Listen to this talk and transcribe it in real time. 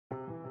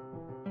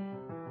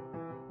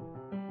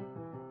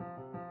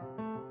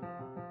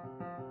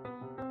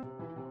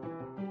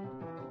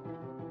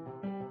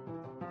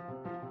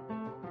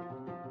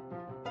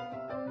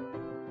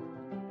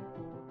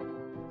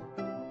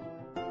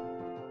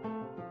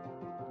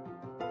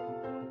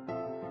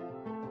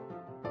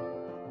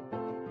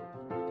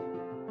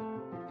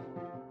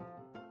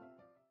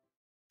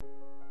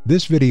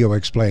This video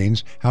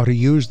explains how to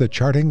use the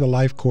Charting the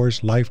Life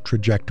course Life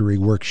Trajectory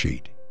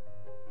Worksheet.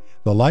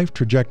 The Life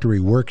Trajectory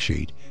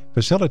Worksheet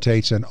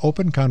facilitates an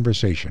open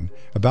conversation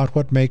about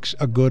what makes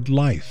a good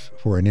life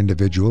for an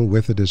individual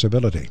with a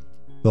disability.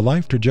 The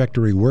Life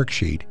Trajectory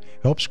Worksheet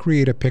helps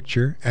create a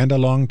picture and a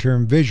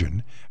long-term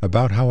vision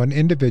about how an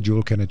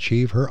individual can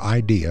achieve her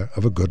idea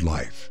of a good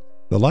life.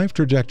 The Life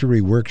Trajectory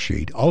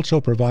Worksheet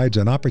also provides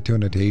an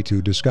opportunity to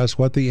discuss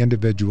what the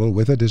individual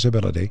with a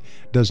disability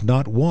does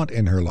not want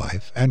in her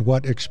life and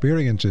what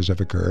experiences have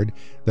occurred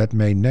that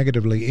may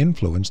negatively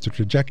influence the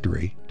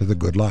trajectory to the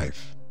good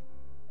life.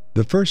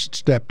 The first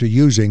step to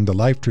using the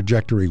Life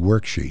Trajectory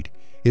Worksheet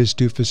is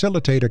to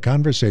facilitate a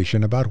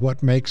conversation about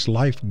what makes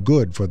life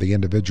good for the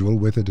individual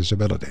with a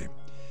disability.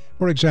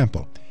 For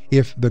example,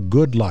 if the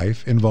good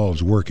life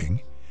involves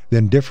working,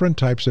 then different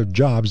types of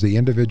jobs the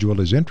individual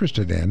is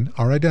interested in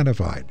are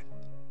identified.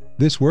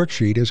 This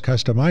worksheet is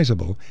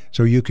customizable,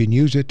 so you can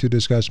use it to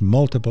discuss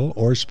multiple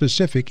or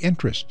specific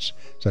interests,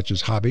 such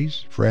as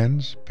hobbies,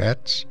 friends,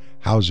 pets,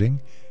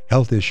 housing,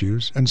 health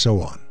issues, and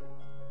so on.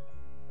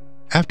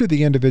 After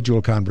the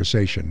individual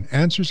conversation,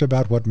 answers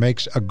about what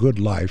makes a good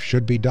life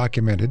should be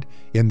documented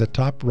in the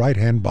top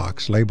right-hand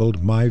box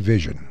labeled My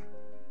Vision.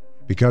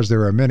 Because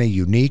there are many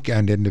unique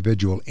and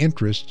individual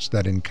interests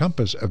that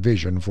encompass a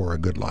vision for a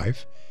good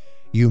life,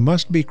 you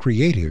must be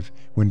creative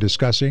when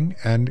discussing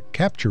and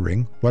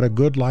capturing what a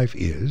good life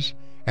is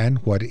and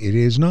what it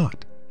is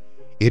not.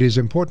 It is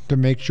important to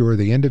make sure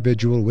the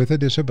individual with a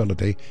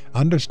disability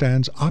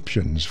understands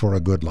options for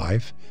a good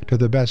life to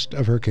the best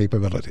of her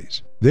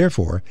capabilities.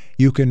 Therefore,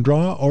 you can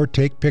draw or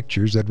take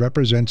pictures that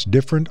represents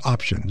different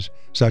options,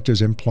 such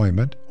as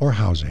employment or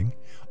housing,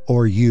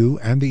 or you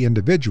and the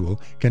individual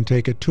can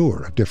take a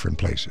tour of different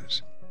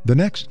places. The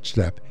next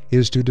step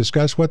is to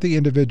discuss what the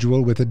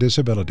individual with a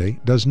disability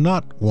does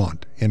not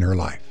want in her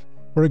life.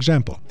 For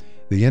example,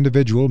 the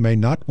individual may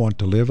not want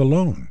to live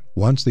alone.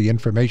 Once the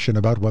information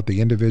about what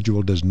the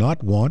individual does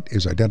not want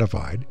is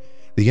identified,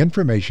 the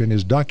information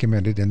is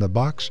documented in the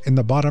box in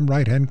the bottom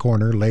right-hand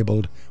corner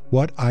labeled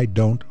What I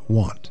Don't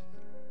Want.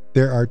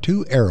 There are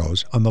two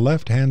arrows on the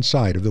left-hand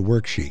side of the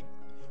worksheet,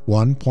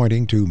 one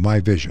pointing to My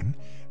Vision,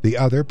 the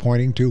other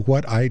pointing to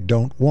What I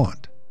Don't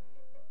Want.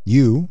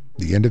 You,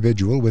 the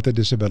individual with a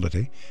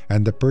disability,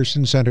 and the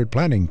person-centered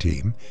planning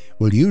team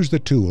will use the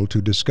tool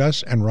to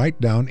discuss and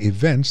write down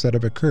events that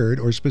have occurred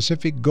or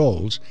specific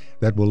goals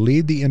that will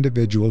lead the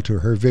individual to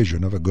her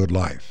vision of a good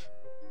life.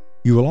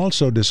 You will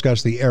also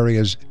discuss the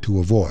areas to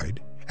avoid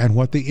and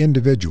what the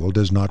individual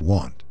does not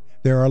want.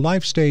 There are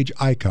life stage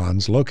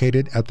icons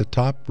located at the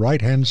top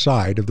right-hand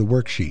side of the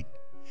worksheet.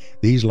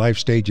 These life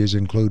stages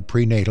include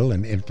prenatal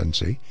and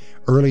infancy,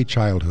 early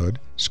childhood,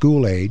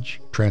 school age,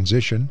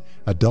 transition,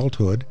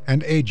 adulthood,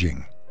 and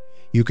aging.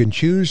 You can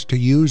choose to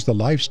use the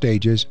life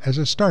stages as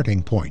a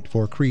starting point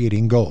for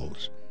creating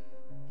goals.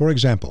 For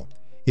example,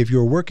 if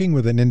you're working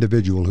with an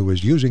individual who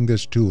is using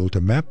this tool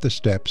to map the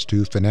steps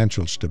to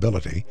financial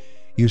stability,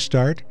 you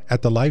start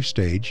at the life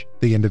stage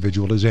the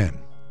individual is in.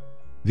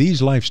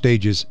 These life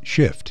stages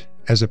shift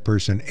as a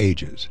person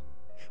ages.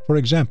 For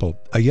example,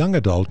 a young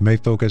adult may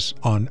focus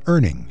on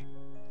earning,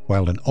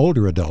 while an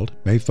older adult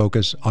may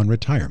focus on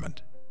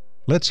retirement.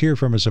 Let's hear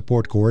from a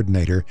support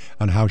coordinator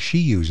on how she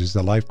uses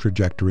the Life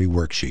Trajectory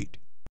Worksheet.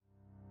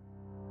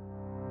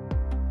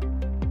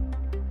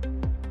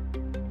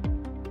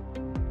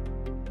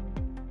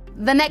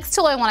 The next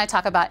tool I want to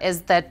talk about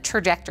is the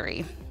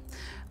trajectory.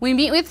 We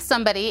meet with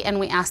somebody and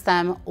we ask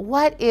them,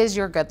 what is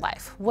your good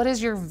life? What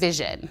is your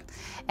vision?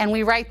 And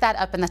we write that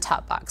up in the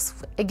top box.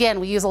 Again,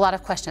 we use a lot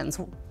of questions.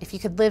 If you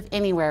could live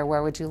anywhere,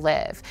 where would you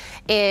live?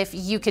 If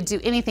you could do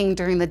anything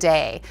during the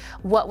day,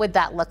 what would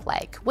that look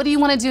like? What do you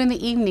want to do in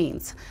the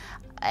evenings?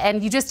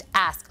 And you just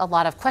ask a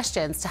lot of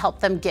questions to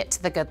help them get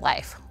to the good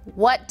life.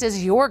 What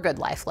does your good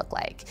life look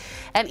like?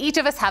 And each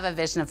of us have a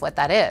vision of what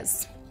that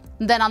is.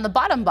 Then on the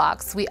bottom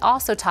box, we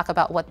also talk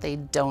about what they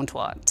don't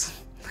want.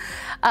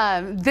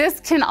 This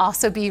can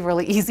also be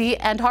really easy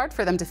and hard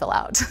for them to fill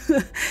out.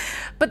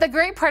 But the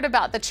great part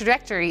about the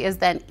trajectory is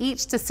that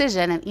each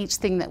decision and each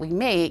thing that we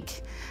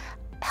make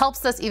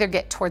helps us either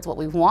get towards what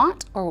we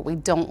want or what we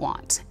don't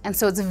want. And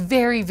so it's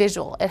very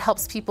visual. It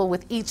helps people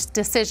with each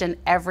decision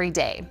every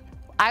day.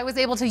 I was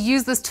able to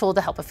use this tool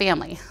to help a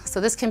family,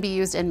 so this can be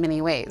used in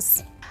many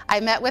ways. I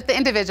met with the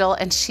individual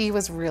and she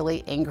was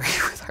really angry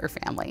with her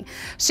family.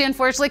 She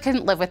unfortunately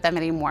couldn't live with them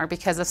anymore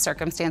because of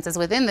circumstances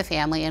within the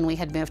family, and we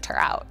had moved her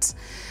out.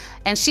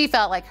 And she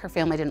felt like her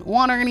family didn't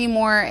want her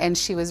anymore and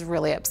she was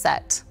really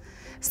upset.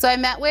 So I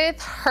met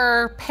with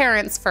her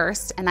parents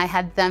first and I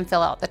had them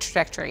fill out the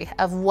trajectory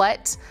of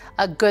what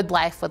a good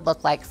life would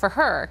look like for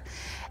her.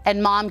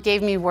 And Mom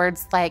gave me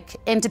words like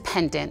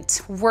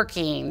independent,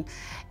 working,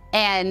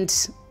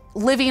 and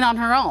living on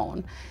her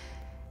own.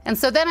 And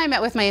so then I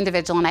met with my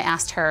individual and I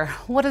asked her,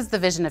 what is the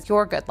vision of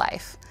your good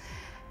life?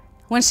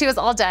 When she was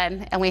all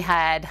done and we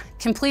had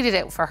completed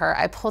it for her,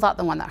 I pulled out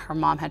the one that her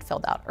mom had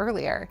filled out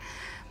earlier.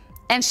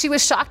 And she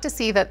was shocked to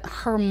see that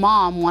her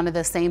mom wanted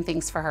the same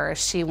things for her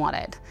as she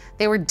wanted.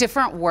 They were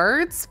different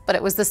words, but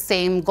it was the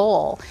same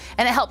goal.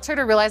 And it helped her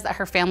to realize that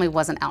her family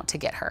wasn't out to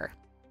get her.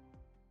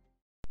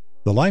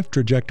 The Life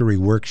Trajectory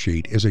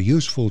Worksheet is a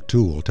useful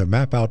tool to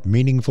map out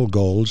meaningful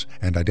goals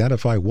and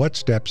identify what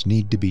steps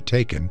need to be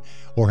taken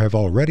or have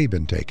already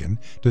been taken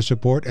to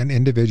support an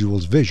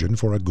individual's vision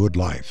for a good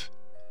life.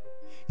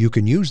 You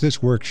can use this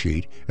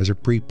worksheet as a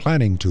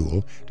pre-planning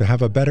tool to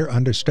have a better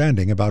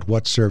understanding about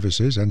what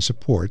services and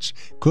supports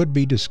could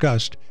be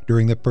discussed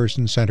during the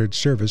person-centered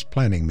service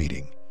planning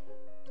meeting.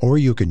 Or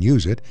you can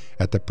use it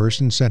at the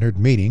person-centered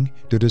meeting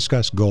to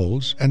discuss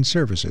goals and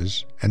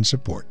services and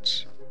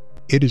supports.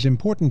 It is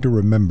important to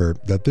remember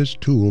that this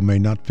tool may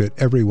not fit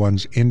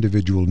everyone's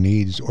individual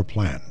needs or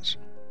plans.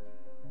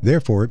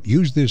 Therefore,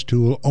 use this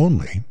tool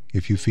only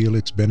if you feel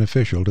it's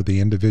beneficial to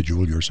the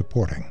individual you're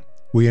supporting.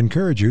 We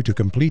encourage you to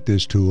complete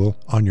this tool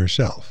on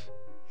yourself.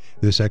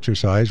 This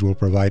exercise will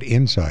provide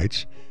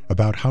insights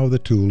about how the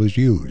tool is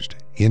used,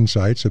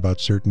 insights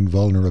about certain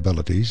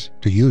vulnerabilities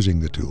to using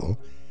the tool,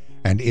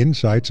 and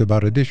insights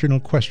about additional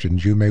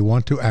questions you may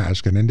want to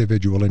ask an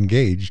individual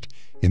engaged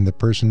in the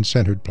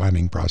person-centered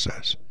planning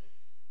process.